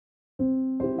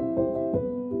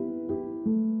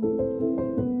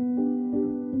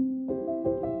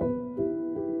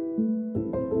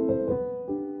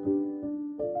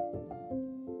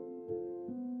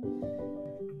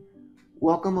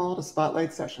Welcome all to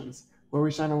Spotlight Sessions, where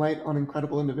we shine a light on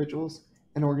incredible individuals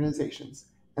and organizations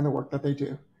and the work that they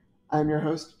do. I'm your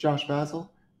host, Josh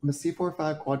Basil. I'm a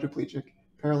C4-5 quadriplegic,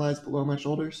 paralyzed below my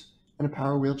shoulders, and a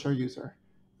power wheelchair user.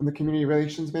 I'm the Community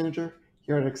Relations Manager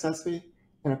here at accessiBe's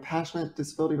and a passionate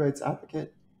disability rights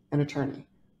advocate and attorney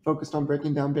focused on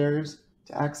breaking down barriers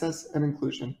to access and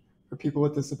inclusion for people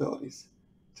with disabilities.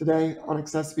 Today on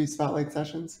accessiBe's Spotlight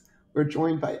Sessions, we're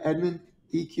joined by Edmund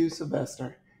EQ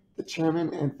Sylvester, the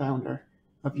chairman and founder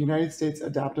of United States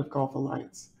Adaptive Golf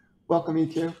Alliance. Welcome,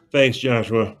 EQ. Thanks,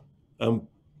 Joshua. I'm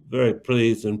very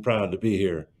pleased and proud to be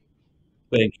here.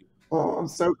 Thank you. Well, I'm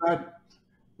so glad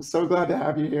to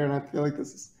have you here, and I feel like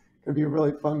this is going to be a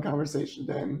really fun conversation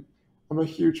today. And I'm a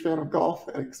huge fan of golf,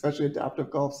 especially adaptive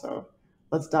golf. So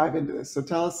let's dive into this. So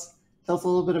tell us a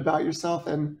little bit about yourself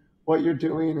and what you're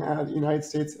doing at the United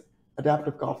States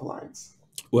Adaptive Golf Alliance.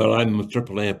 Well, I'm a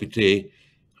triple amputee.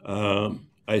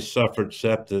 I suffered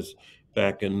sepsis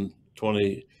back in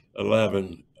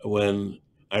 2011 when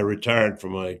I retired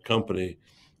from my company,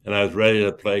 and I was ready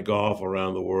to play golf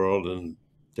around the world and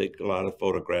take a lot of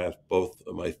photographs, both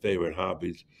of my favorite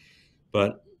hobbies.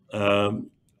 But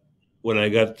when I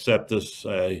got sepsis,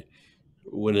 I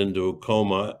went into a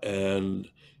coma, and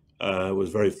I was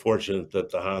very fortunate that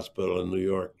the hospital in New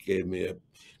York gave me a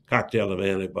cocktail of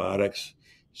antibiotics.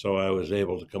 So I was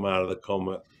able to come out of the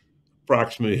coma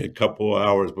approximately a couple of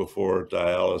hours before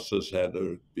dialysis had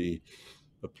to be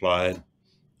applied.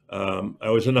 I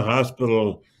was in the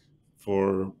hospital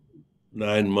for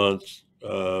 9 months.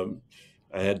 I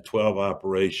had 12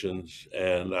 operations,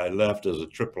 and I left as a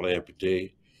triple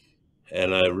amputee,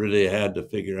 and I really had to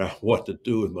figure out what to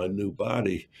do with my new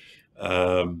body.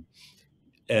 And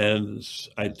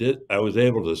I was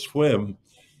able to swim,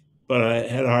 but I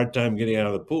had a hard time getting out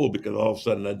of the pool because all of a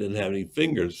sudden I didn't have any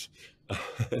fingers.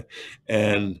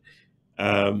 And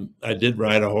I did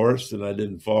ride a horse and I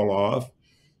didn't fall off.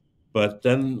 But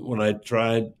then when I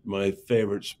tried my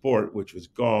favorite sport, which was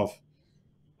golf,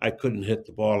 I couldn't hit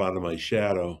the ball out of my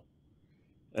shadow.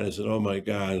 And I said, oh my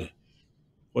God,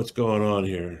 what's going on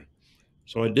here?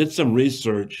 So I did some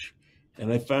research,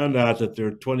 and I found out that there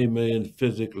are 20 million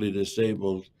physically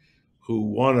disabled who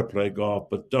want to play golf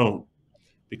but don't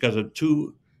because of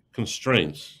two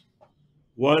constraints.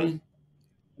 One,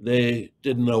 they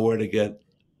didn't know where to get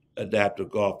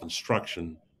adaptive golf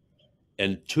instruction.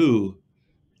 And two,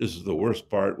 this is the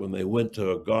worst part, when they went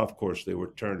to a golf course, they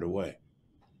were turned away.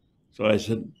 So I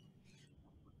said,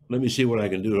 let me see what I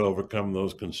can do to overcome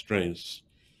those constraints.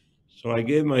 So I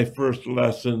gave my first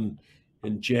lesson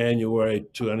in January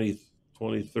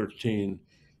 2013,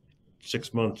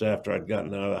 6 months after I'd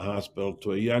gotten out of the hospital,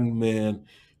 to a young man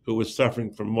who was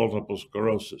suffering from multiple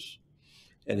sclerosis.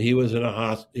 And he was in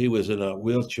a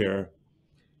wheelchair,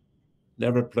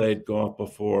 never played golf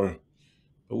before,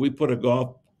 but we put a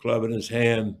golf club in his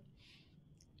hand,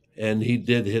 and he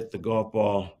did hit the golf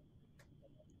ball,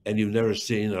 and you've never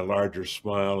seen a larger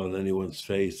smile on anyone's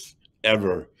face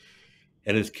ever.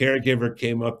 And his caregiver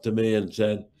came up to me and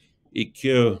said, EQ,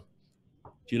 do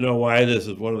you know why this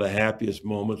is one of the happiest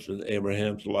moments in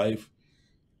Abraham's life?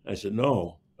 I said,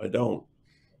 no, I don't.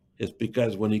 It's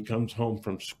because when he comes home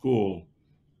from school,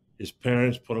 his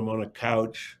parents put him on a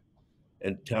couch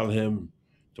and tell him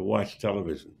to watch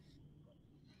television.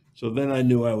 So then I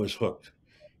knew I was hooked.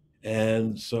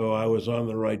 And so I was on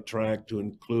the right track to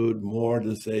include more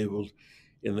disabled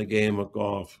in the game of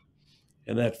golf.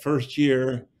 And that first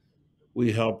year,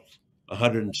 we helped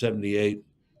 178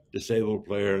 disabled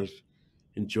players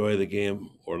enjoy the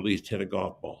game, or at least hit a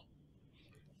golf ball.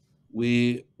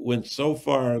 We went so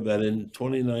far that in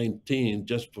 2019,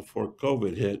 just before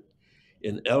COVID hit,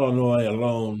 in Illinois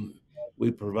alone, we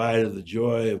provided the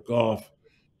joy of golf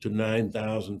to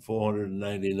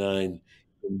 9,499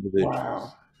 individuals.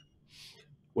 Wow.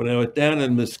 When I was down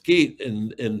in Mesquite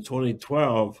in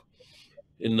 2012,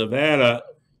 in Nevada,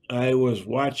 I was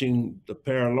watching the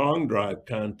pair long drive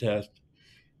contest,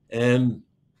 and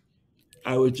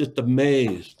I was just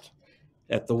amazed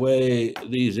at the way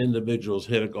these individuals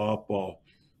hit a golf ball,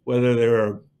 whether they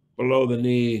were below the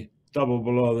knee, double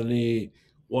below the knee,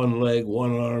 one leg,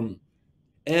 one arm,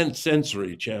 and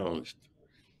sensory challenged.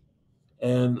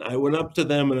 And I went up to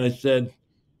them and I said,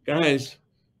 guys,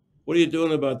 what are you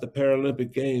doing about the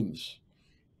Paralympic Games?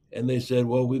 And they said,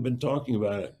 well, we've been talking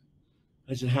about it.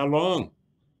 I said, how long?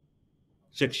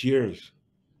 6 years.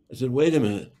 I said, wait a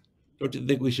minute. Don't you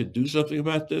think we should do something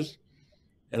about this?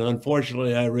 And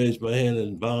unfortunately, I raised my hand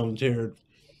and volunteered,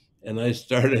 and I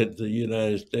started the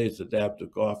United States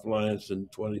Adaptive Golf Alliance in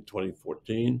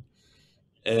 2014.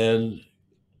 And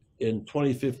in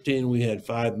 2015, we had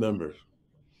 5 members.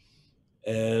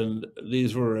 And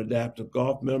these were adaptive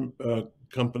golf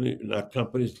company, not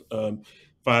companies,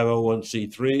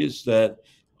 501c3s that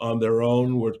on their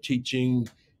own were teaching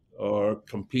or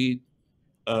compete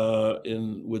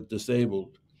in with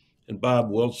disabled. And Bob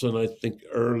Wilson, I think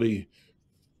early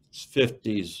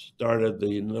 50s, started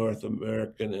the North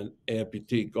American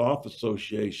Amputee Golf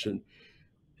Association,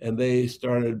 and they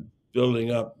started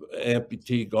building up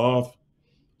amputee golf.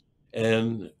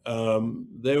 And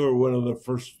they were one of the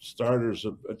first starters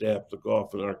of adaptive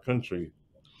golf in our country.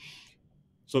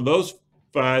 So those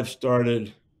five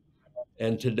started,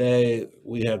 and today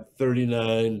we have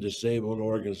 39 disabled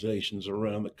organizations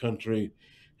around the country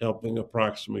helping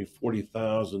approximately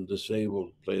 40,000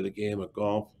 disabled play the game of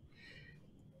golf,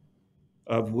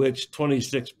 of which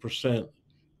 26%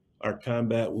 are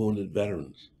combat wounded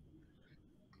veterans.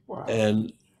 Wow.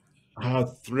 And how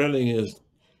thrilling is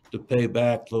to pay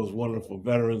back those wonderful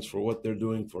veterans for what they're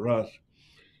doing for us.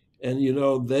 And you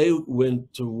know, they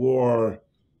went to war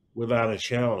without a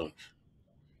challenge,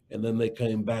 and then they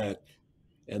came back,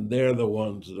 and they're the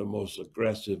ones that are most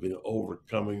aggressive in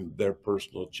overcoming their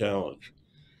personal challenge.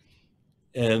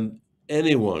 And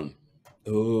anyone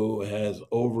who has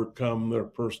overcome their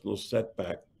personal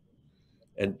setback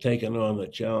and taken on the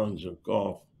challenge of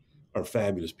golf are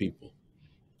fabulous people.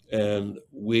 And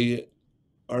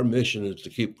our mission is to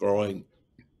keep growing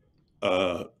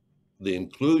the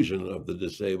inclusion of the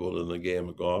disabled in the game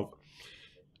of golf.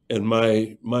 And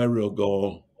my real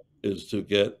goal is to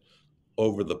get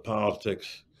over the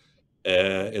politics,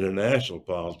 international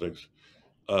politics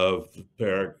of the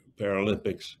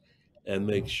Paralympics, and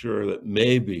make sure that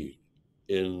maybe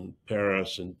in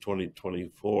Paris in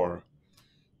 2024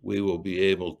 we will be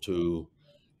able to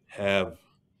have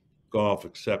golf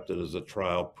accepted as a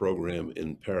trial program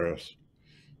in Paris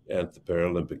at the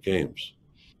Paralympic Games.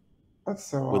 That's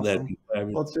so Wouldn't that awesome. be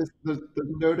fabulous? Well, it's just there's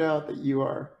no doubt that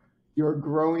you're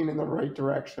growing in the right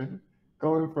direction,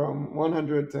 going from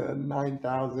 100 to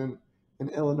 9,000 in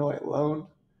Illinois alone.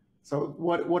 So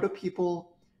what do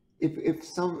people if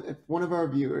one of our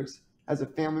viewers has a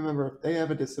family member, if they have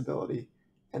a disability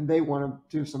and they want to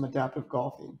do some adaptive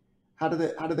golfing, how do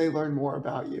they learn more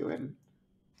about you and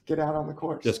get out on the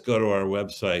course? Just go to our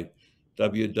website,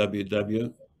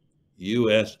 www.usaga.org,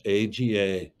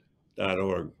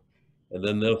 and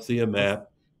then they'll see a That's map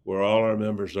where all our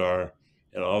members are,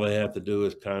 and all they have to do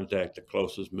is contact the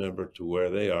closest member to where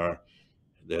they are.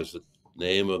 There's the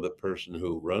name of the person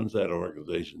who runs that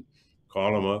organization.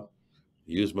 Call them up,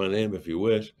 use my name if you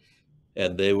wish,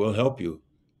 and they will help you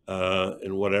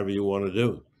in whatever you want to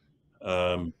do.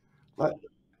 Um, let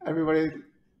everybody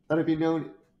let it be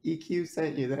known EQ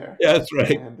sent you there. yeah, that's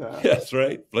right. And That's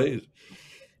right, please.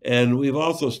 And we've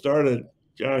also started,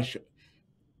 Josh,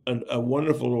 a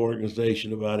wonderful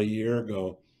organization about a year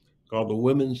ago called the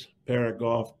Women's Para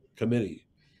Golf Committee.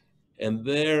 And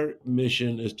their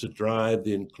mission is to drive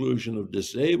the inclusion of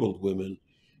disabled women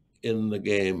in the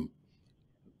game.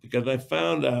 Because I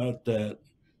found out that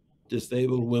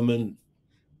disabled women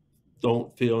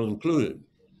don't feel included.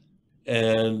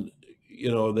 And, you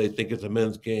know, they think it's a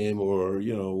men's game, or,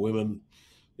 you know, women,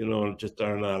 you know, just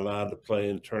are not allowed to play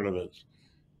in tournaments.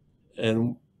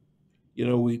 And, you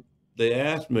know, they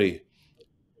asked me,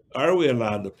 are we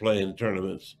allowed to play in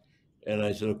tournaments? And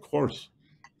I said, of course.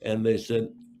 And they said,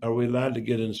 are we allowed to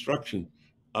get instruction?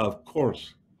 Of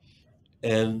course.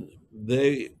 And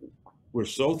they were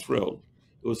so thrilled.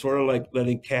 It was sort of like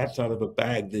letting cats out of a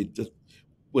bag. They just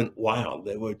went wild.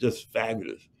 They were just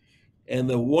fabulous. And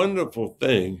the wonderful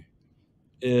thing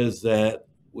is that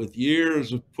with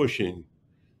years of pushing,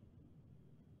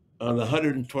 on the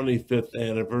 125th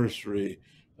anniversary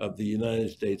of the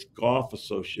United States Golf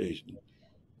Association,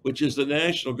 which is the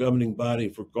national governing body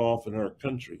for golf in our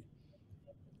country,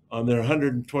 on their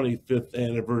 125th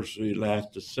anniversary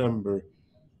last December,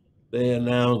 they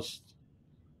announced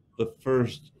the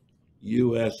first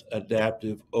U.S.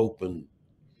 Adaptive Open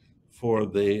for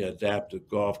the adaptive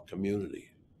golf community.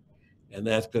 And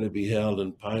that's going to be held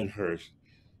in Pinehurst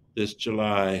this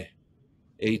July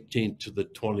 18th to the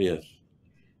 20th.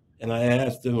 And I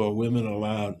asked them, are women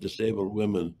allowed, disabled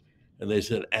women? And they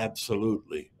said,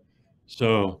 absolutely.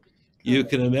 So you good.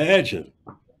 can imagine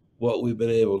what we've been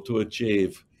able to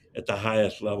achieve at the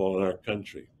highest level in our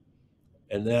country.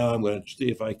 And now I'm going to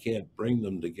see if I can't bring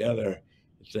them together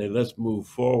and say, let's move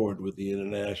forward with the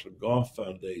International Golf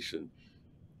Foundation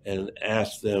and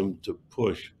ask them to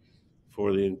push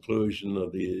for the inclusion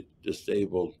of the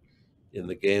disabled in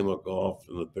the game of golf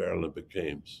in the Paralympic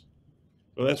Games.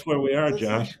 So that's where we are, This is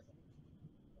Josh.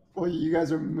 well, you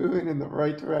guys are moving in the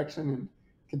right direction and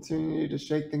continue to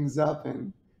shake things up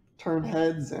and turn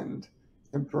heads and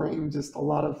bring just a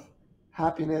lot of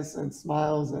happiness and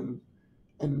smiles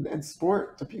and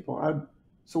sport to people.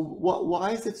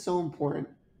 Why is it so important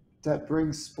to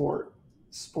bring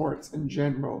sports in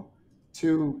general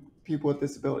to people with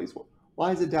disabilities?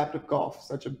 Why is adaptive golf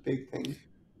such a big thing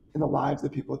in the lives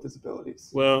of people with disabilities?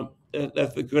 Well,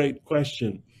 that's a great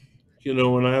question.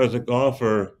 When I was a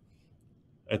golfer,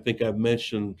 I think I've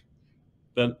mentioned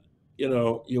that,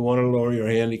 you want to lower your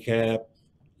handicap,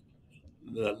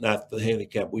 not the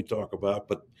handicap we talk about,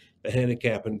 but the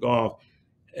handicap in golf.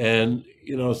 And,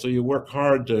 so you work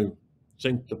hard to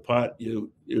sink the putt.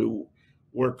 You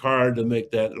work hard to make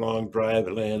that long drive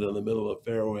land in the middle of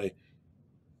the fairway.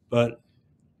 But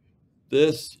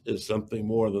this is something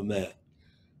more than that.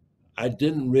 I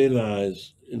didn't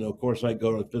realize, of course, I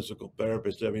go to a physical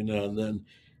therapist every now and then,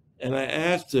 and I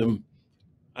asked him,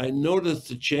 I noticed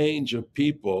the change of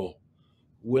people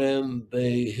when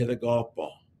they hit a golf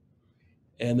ball.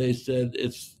 And they said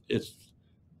it's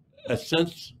a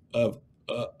sense of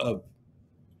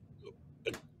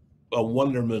a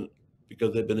wonderment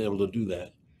because they've been able to do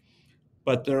that.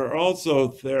 But there are also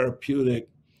therapeutic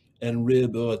and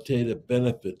rehabilitative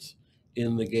benefits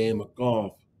in the game of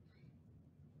golf.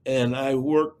 And I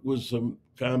worked with some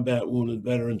combat wounded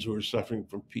veterans who are suffering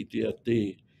from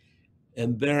PTSD,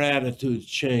 and their attitudes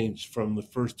changed from the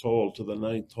first hole to the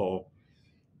ninth hole.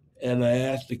 And I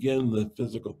asked again the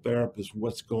physical therapist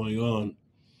what's going on.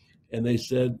 And they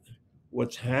said,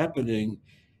 what's happening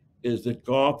is that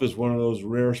golf is one of those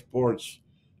rare sports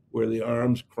where the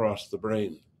arms cross the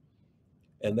brain.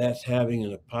 And that's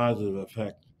having a positive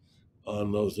effect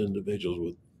on those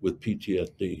individuals with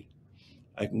PTSD.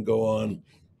 I can go on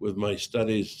with my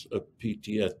studies of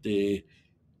PTSD.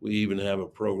 We even have a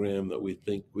program that we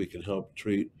think we can help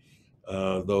treat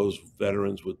those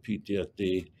veterans with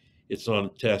PTSD. It's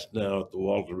on test now at the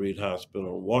Walter Reed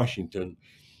Hospital in Washington.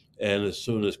 And as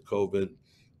soon as COVID,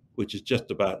 which is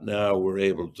just about now, we're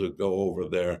able to go over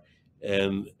there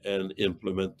and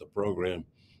implement the program.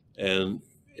 And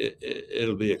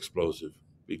it'll be explosive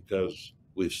because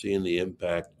we've seen the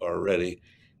impact already.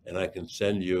 And I can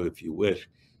send you, if you wish,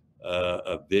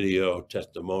 a video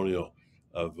testimonial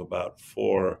of about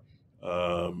 4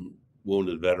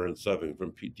 wounded veterans suffering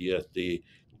from PTSD,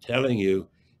 telling you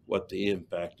what the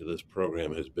impact of this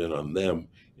program has been on them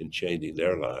in changing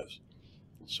their lives.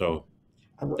 So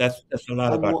I'm, that's a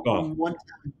lot I'm, about one- golf. I'm one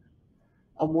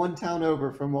I'm one town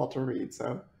over from Walter Reed,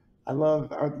 so I'd love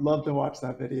to watch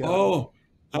that video and Oh,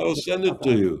 I will hear send about it to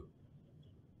that. you.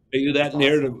 Are you That's that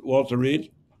near to awesome. Walter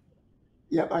Reed?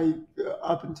 Yep, I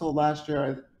up until last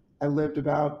year, I lived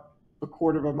about a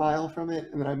quarter of a mile from it,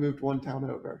 and then I moved one town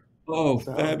over. Oh,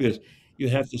 So fabulous. You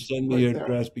have to send me right your there.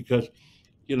 address because,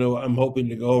 I'm hoping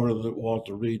to go over to the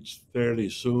Walter Reed's fairly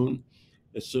soon.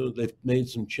 As soon as they've made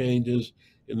some changes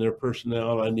in their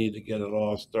personnel, I need to get it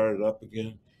all started up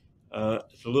again.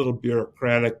 It's a little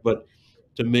bureaucratic, but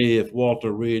to me, if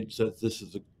Walter Reed says this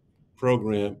is a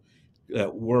program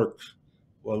that works,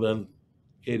 well, then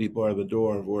Katie bar the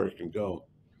door of where it can go.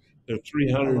 There are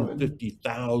I love it.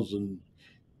 350,000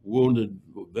 wounded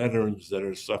veterans that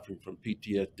are suffering from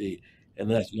PTSD, and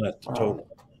that's not the Wow. total.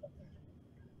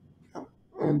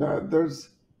 And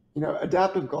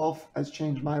adaptive golf has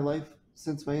changed my life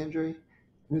since my injury.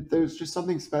 And there's just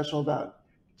something special about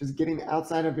just getting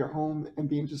outside of your home and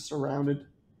being just surrounded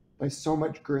by so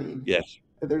much green. Yes.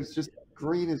 There's just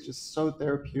green is just so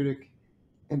therapeutic,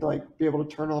 and to like be able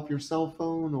to turn off your cell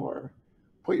phone or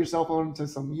put your cell phone to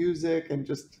some music and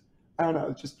just I don't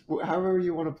know, just however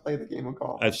you want to play the game of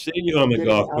golf. I've seen you on the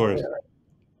Getting golf out course. there.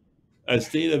 I've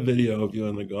seen a video of you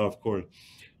on the golf course.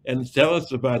 And tell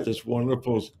us about this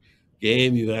wonderful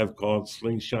game you have called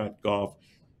Slingshot Golf.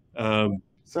 Um,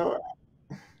 So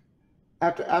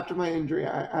after my injury,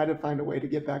 I had to find a way to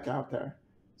get back out there.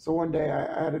 So one day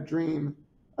I had a dream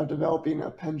of developing a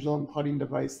pendulum putting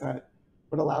device that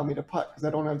would allow me to putt because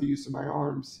I don't have the use of my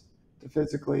arms to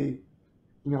physically,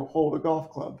 hold a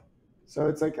golf club. So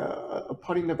it's like a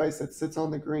putting device that sits on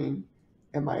the green,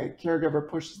 and my caregiver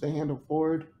pushes the handle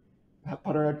forward, that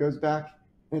putter head goes back,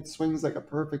 and it swings like a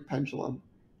perfect pendulum.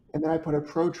 And then I put a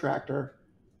protractor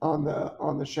on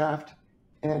the shaft,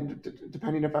 and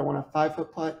depending if I want a 5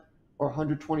 foot putt or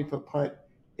 120-foot putt,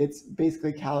 it's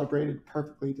basically calibrated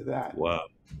perfectly to that. wow.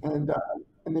 And uh,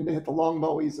 and then to hit the long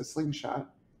ball, we use a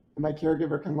slingshot, and my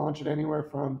caregiver can launch it anywhere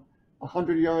from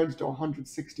 100 yards to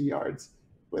 160 yards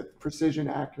with precision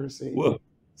accuracy. Well,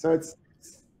 So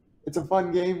it's a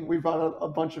fun game. We brought a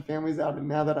bunch of families out, and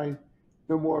now that I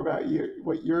know more about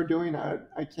what you're doing,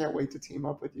 I can't wait to team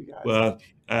up with you guys. well,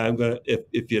 I'm gonna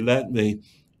if you let me,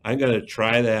 I'm gonna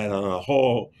try that on a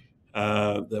hole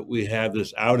that we have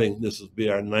this outing. This will be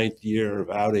our 9th year of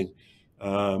outing.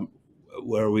 Um,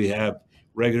 where we have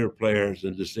regular players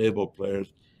and disabled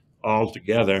players all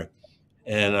together.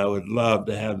 And I would love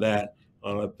to have that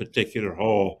on a particular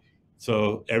hole,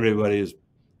 so everybody is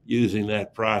using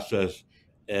that process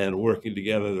and working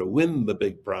together to win the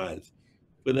big prize.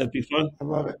 Wouldn't that be fun? I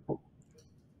love it.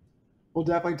 We'll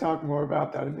definitely talk more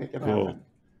about that and make it Cool, happen.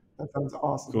 That sounds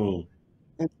awesome. cool.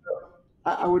 And so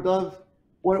I would love,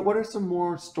 what are some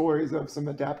more stories of some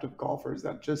adaptive golfers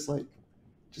that just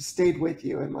stayed with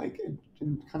you and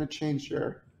and kind of changed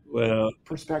your Well,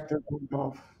 perspective on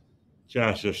golf?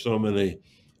 Josh, there's so many,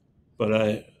 but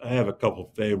I have a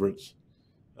couple favorites.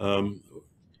 Um,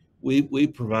 we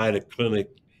provide a clinic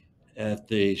at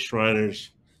the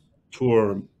Shriners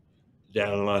Tour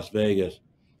down in Las Vegas,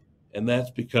 and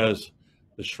that's because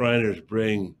the Shriners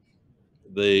bring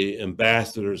the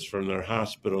ambassadors from their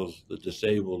hospitals, the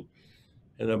disabled,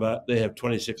 and they have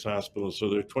 26 hospitals, so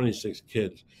there are 26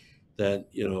 kids that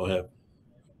have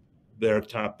their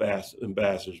top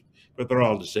ambassadors, but they're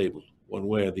all disabled one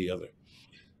way or the other.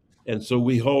 And so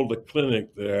we hold a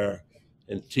clinic there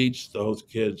and teach those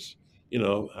kids,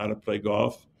 how to play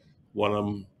golf. One of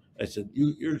them, I said,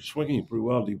 you're swinging pretty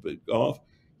well. Do you play golf?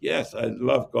 Yes, I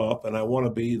love golf, and I want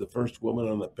to be the first woman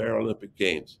on the Paralympic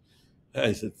Games.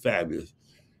 I said, fabulous.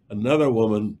 Another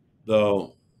woman,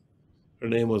 though, her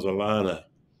name was Alana.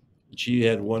 She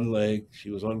had one leg.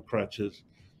 She was on crutches,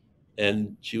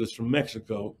 and she was from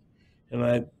Mexico.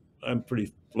 And I'm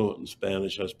pretty fluent in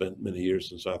Spanish. I spent many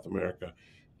years in South America.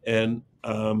 And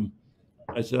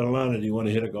I said, Alana, do you want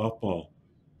to hit a golf ball?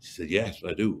 She said, yes,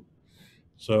 I do.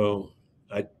 So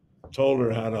I told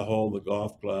her how to hold the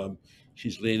golf club.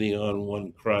 She's leaning on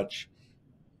one crutch.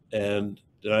 And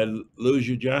did I lose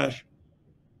you, Josh?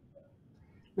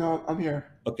 No, I'm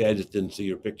here. Okay, I just didn't see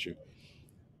your picture.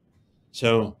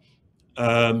 So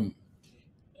um,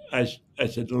 I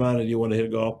said, Alana, do you want to hit a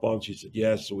golf ball? And she said,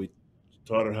 yes. So we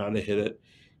taught her how to hit it.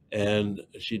 And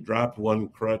she dropped one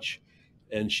crutch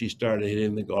and she started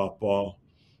hitting the golf ball.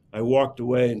 I walked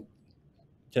away, and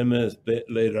 10 minutes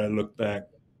later, I looked back.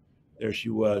 There she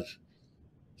was,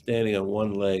 standing on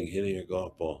one leg, hitting a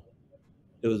golf ball.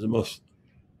 It was the most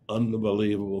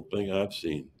unbelievable thing I've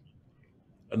seen.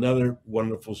 Another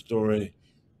wonderful story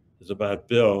is about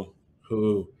Bill,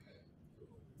 who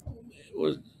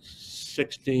was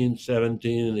 16,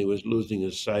 17, and he was losing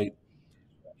his sight.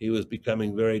 He was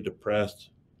becoming very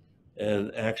depressed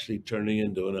and actually turning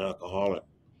into an alcoholic.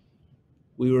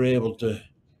 We were able to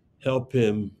help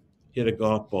him hit a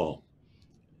golf ball,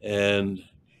 and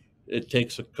it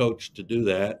takes a coach to do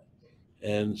that.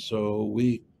 And so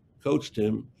we coached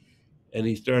him, and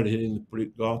he started hitting the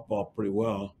golf ball pretty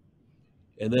well.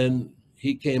 And then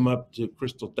he came up to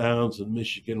Crystal Downs in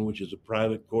Michigan, which is a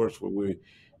private course where we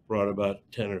brought about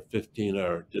 10 or 15 of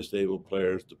our disabled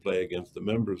players to play against the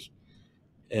members.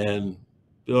 And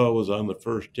Bill was on the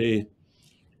first tee,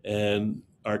 and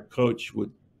our coach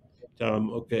would tell him,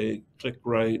 okay, click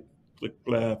right, click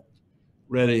left,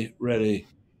 ready, ready.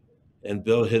 And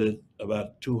Bill hit it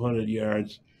about 200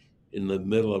 yards in the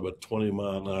middle of a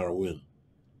 20-mile-an-hour wind.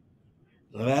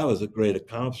 Now, that was a great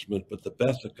accomplishment, but the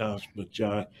best accomplishment,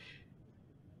 John,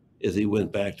 is he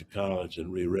went back to college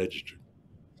and re-registered.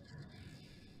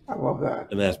 I love that.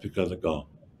 And that's because of golf.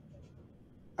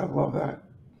 I love that.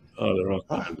 Oh, there are all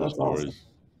kinds of stories. Awesome.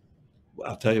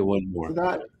 I'll tell you one more.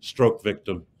 So Stroke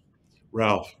victim,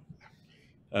 Ralph.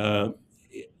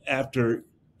 After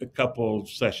a couple of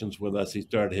sessions with us, he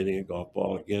started hitting a golf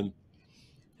ball again.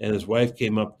 And his wife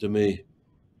came up to me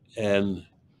and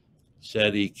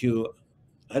said, EQ,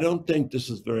 I don't think this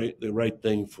is the right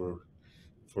thing for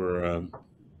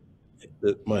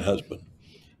my husband.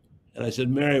 And I said,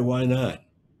 Mary, why not?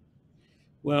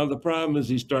 Well, the problem is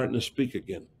he's starting to speak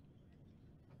again.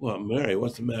 Well, Mary,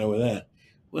 what's the matter with that?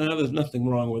 Well, there's nothing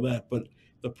wrong with that. But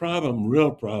the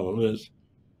real problem is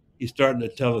he's starting to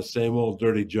tell the same old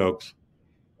dirty jokes.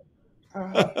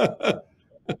 that's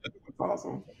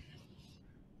awesome.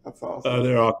 That's awesome.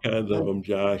 There are all kinds of them,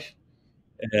 Josh.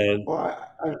 And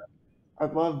well,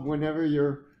 I'd love whenever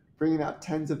you're bringing out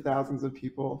tens of thousands of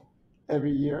people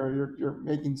every year. You're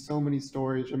making so many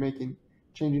stories. You're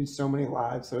changing so many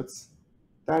lives. So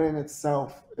that in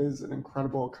itself is an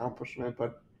incredible accomplishment.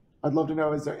 But I'd love to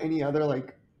know, is there any other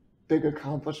big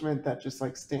accomplishment that just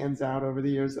stands out over the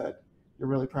years that you're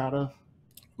really proud of?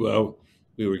 Well,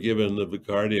 we were given the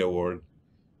Vicardi Award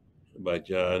by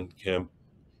John Kemp.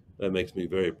 That makes me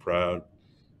very proud.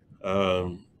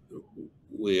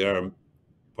 We are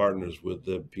partners with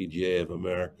the PGA of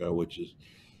America, which is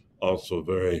also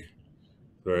very,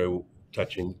 very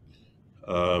touching.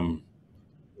 I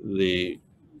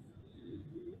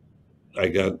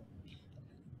got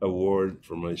award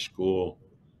from my school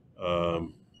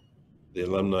um, the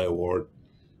Alumni Award,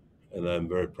 and I'm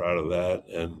very proud of that.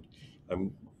 And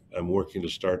I'm I'm working to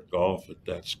start golf at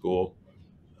that school.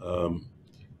 Um,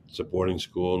 it's a boarding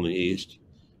school in the East,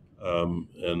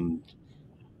 and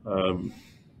um,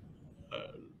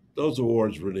 uh, those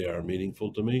awards really are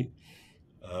meaningful to me.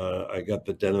 I got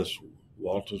the Dennis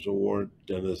Walters Award.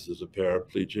 Dennis is a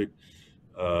paraplegic.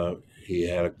 He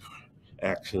had an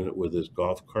accident with his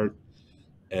golf cart,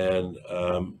 and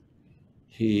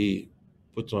he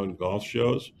puts on golf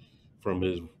shows from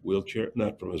his wheelchair,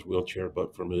 not from his wheelchair,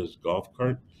 but from his golf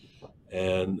cart.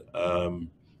 And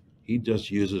he just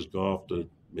uses golf to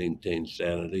maintain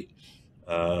sanity.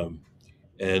 Um,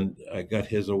 and I got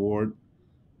his award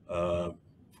uh,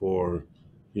 for,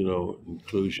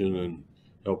 inclusion and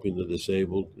helping the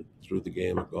disabled through the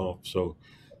game of golf. So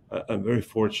I'm very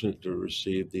fortunate to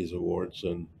receive these awards,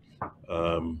 and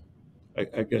um,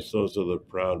 I guess those are the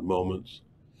proud moments.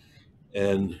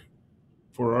 And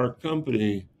for our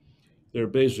company, there are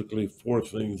basically four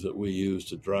things that we use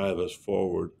to drive us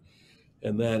forward,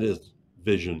 and that is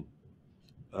vision.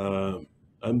 Um,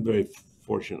 I'm very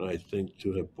fortunate, I think,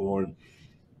 to have born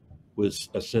with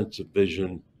a sense of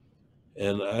vision,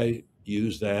 and I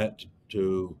use that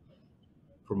to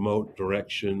promote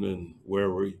direction and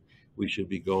where we should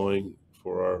be going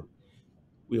for our.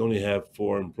 We only have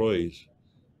 4 employees,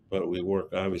 but we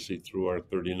work obviously through our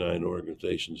 39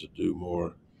 organizations to do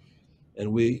more.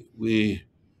 And we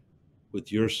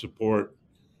with your support,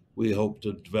 we hope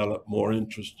to develop more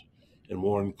interest and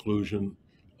more inclusion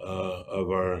of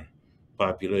our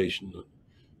population,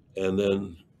 and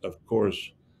then of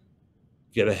course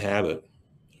get a habit.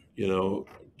 You know,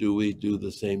 do we do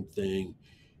the same thing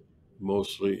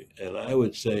mostly? And I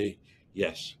would say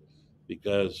yes,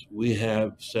 because we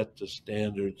have set the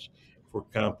standards for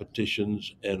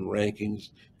competitions and rankings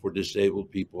for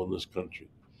disabled people in this country.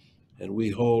 And we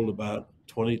hold about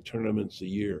 20 tournaments a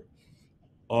year,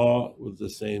 all with the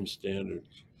same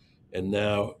standards. And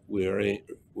now we're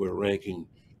ranking,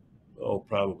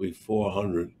 probably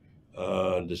 400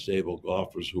 disabled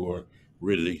golfers who are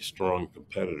really strong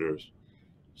competitors.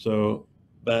 So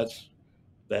that's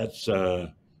that's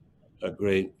a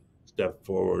great step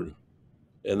forward.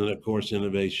 And then, of course,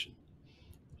 innovation.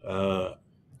 Uh,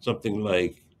 Something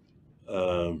like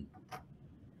um,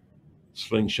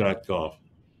 slingshot golf.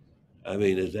 I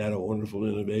mean, is that a wonderful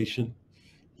innovation?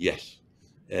 Yes.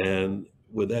 And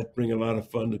would that bring a lot of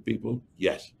fun to people?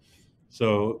 Yes.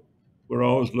 So we're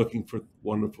always looking for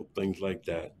wonderful things like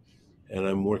that. And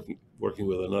I'm working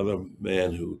with another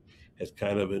man who has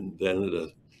kind of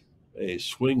invented a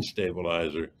swing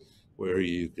stabilizer where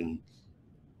you can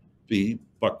be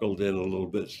buckled in a little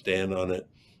bit, stand on it,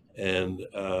 and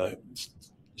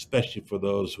especially for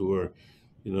those who are,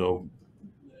 you know,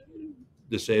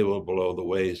 disabled below the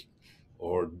waist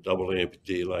or double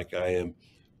amputee like I am,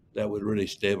 that would really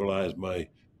stabilize my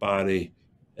body,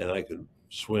 and I could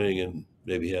swing and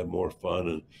maybe have more fun.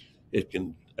 And it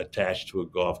can attach to a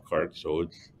golf cart, so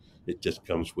it just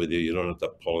comes with you. You don't have to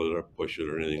pull it or push it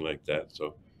or anything like that.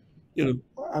 So, you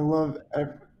know, I love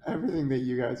everything that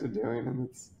you guys are doing, and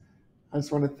I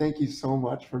just want to thank you so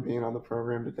much for being on the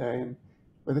program today. And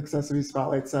with accessiBe's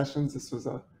Spotlight Sessions, this was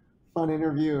a fun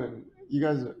interview, and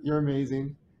you're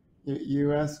amazing.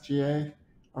 USGA,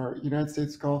 or United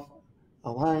States Golf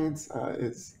Alliance,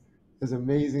 is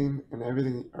amazing, and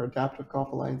everything. Our Adaptive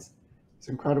Golf Alliance is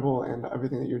incredible, and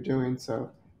everything that you're doing. So,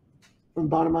 from the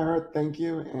bottom of my heart, thank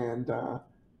you. And I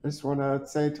just want to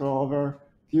say to all of our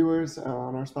viewers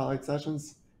on our Spotlight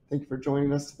Sessions, thank you for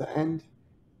joining us to the end.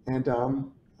 And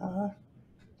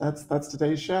that's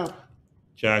today's show.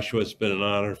 Joshua, it's been an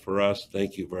honor for us.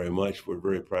 Thank you very much. We're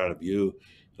very proud of you,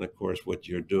 and of course, what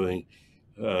you're doing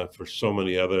for so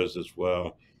many others as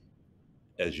well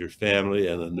as your family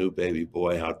and a new baby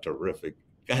boy. How terrific!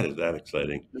 God, is that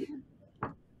exciting?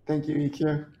 Thank you,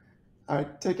 EQ. All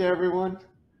right, take care, everyone.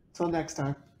 Till next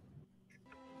time.